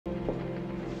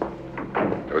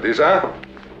what these are?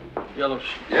 Yellow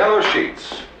sheets. Yellow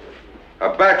sheets.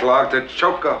 A backlog to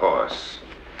choke a horse.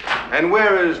 And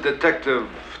where is Detective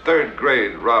third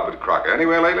grade Robert Crocker?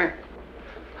 Anywhere lately?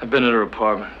 I've been at her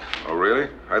apartment. Oh, really?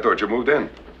 I thought you moved in.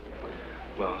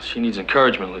 Well, she needs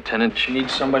encouragement, Lieutenant. She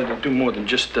needs somebody to do more than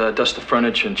just dust the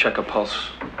furniture and check her pulse.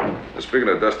 Speaking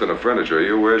of dusting the furniture, are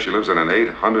you aware she lives in an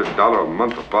 $800 a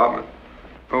month apartment?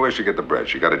 Oh, where'd she get the bread?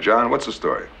 She got a John? What's the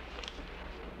story?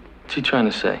 What's he trying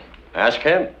to say? Ask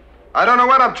him. I don't know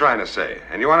what I'm trying to say.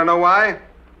 And you want to know why?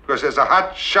 Because there's a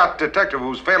hot-shot detective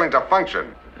who's failing to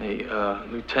function. Hey,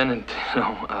 Lieutenant,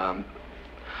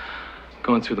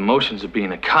 going through the motions of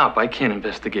being a cop, I can't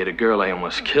investigate a girl I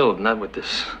almost killed, not with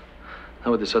this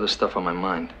other stuff on my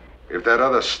mind. If that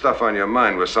other stuff on your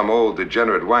mind was some old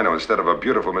degenerate wino instead of a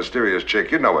beautiful, mysterious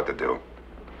chick, you'd know what to do.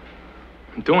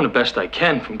 I'm doing the best I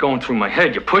can from going through my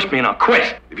head. You push me and I'll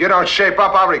quit. If you don't shape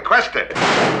up, I'll request it.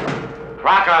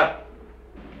 Crocker!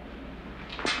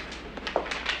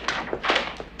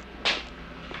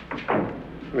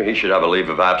 He should have a leave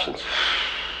of absence.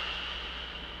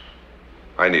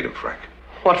 I need him, Frank.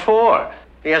 What for?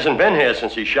 He hasn't been here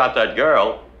since he shot that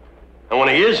girl. And when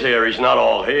he is here, he's not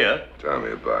all here. Tell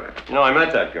me about it. You know, I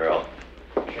met that girl.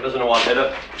 She doesn't know what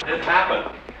it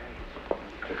happened.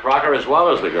 To Crocker as well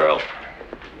as the girl.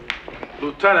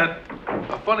 Lieutenant,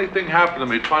 a funny thing happened to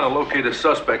me trying to locate a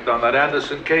suspect on that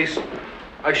Anderson case.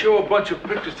 I show a bunch of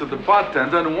pictures to the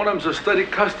bartender, and one of them's a steady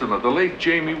customer, the late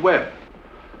Jamie Webb.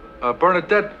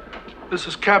 Bernadette, this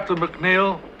is Captain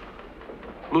McNeil.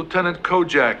 Lieutenant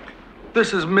Kojak,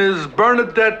 this is Ms.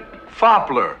 Bernadette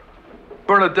Fopler.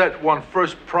 Bernadette won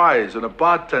first prize in a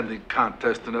bartending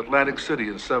contest in Atlantic City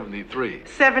in '73.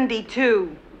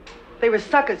 72. They were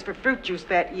suckers for fruit juice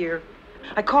that year.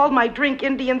 I called my drink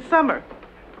Indian Summer.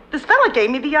 This fella gave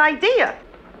me the idea.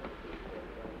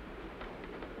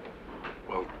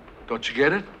 Well, don't you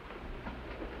get it?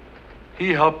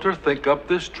 He helped her think up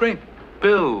this drink.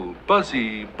 Bill,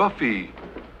 Buzzy, Buffy.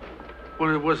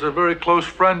 Well, it was a very close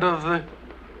friend of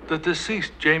the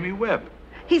deceased, Jamie Webb.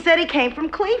 He said he came from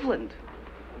Cleveland.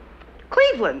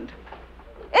 Cleveland.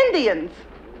 Indians.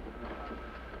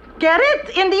 Get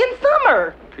it? Indian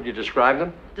Summer. Could you describe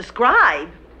them? Describe?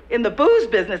 In the booze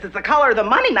business, it's the color of the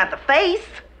money, not the face.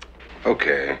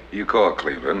 Okay, you call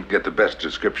Cleveland, get the best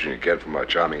description you can from our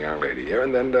charming young lady here,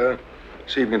 and then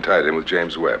see if you can tie it in with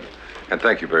James Webb. And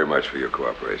thank you very much for your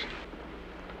cooperation.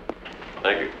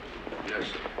 Thank you. Yes.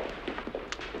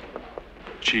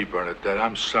 Gee, Bernadette,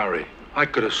 I'm sorry. I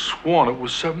could have sworn it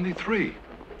was 73.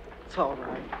 It's all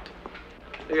right.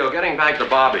 Theo, getting back to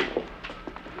Bobby.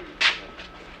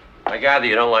 I gather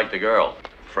you don't like the girl.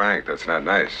 Frank, that's not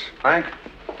nice. Frank?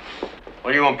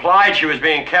 Well, you implied she was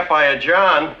being kept by a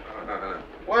John.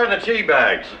 Where are the tea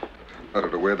bags? I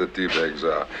don't know where the tea bags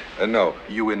are. No,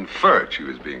 you inferred she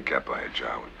was being kept by a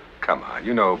John. Come on,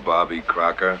 you know Bobby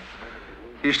Crocker.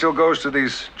 He still goes to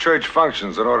these church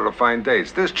functions in order to find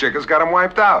dates. This chick has got him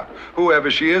wiped out, whoever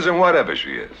she is and whatever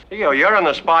she is. Theo, you're on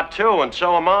the spot too, and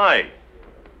so am I.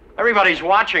 Everybody's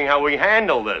watching how we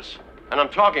handle this, and I'm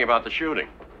talking about the shooting.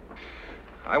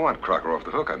 I want Crocker off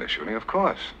the hook on this shooting, of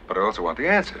course, but I also want the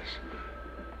answers.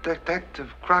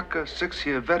 Detective Crocker,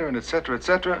 6-year veteran, etc.,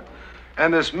 etc.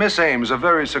 And this Miss Ames, a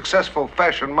very successful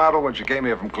fashion model when she came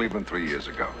here from Cleveland 3 years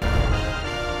ago.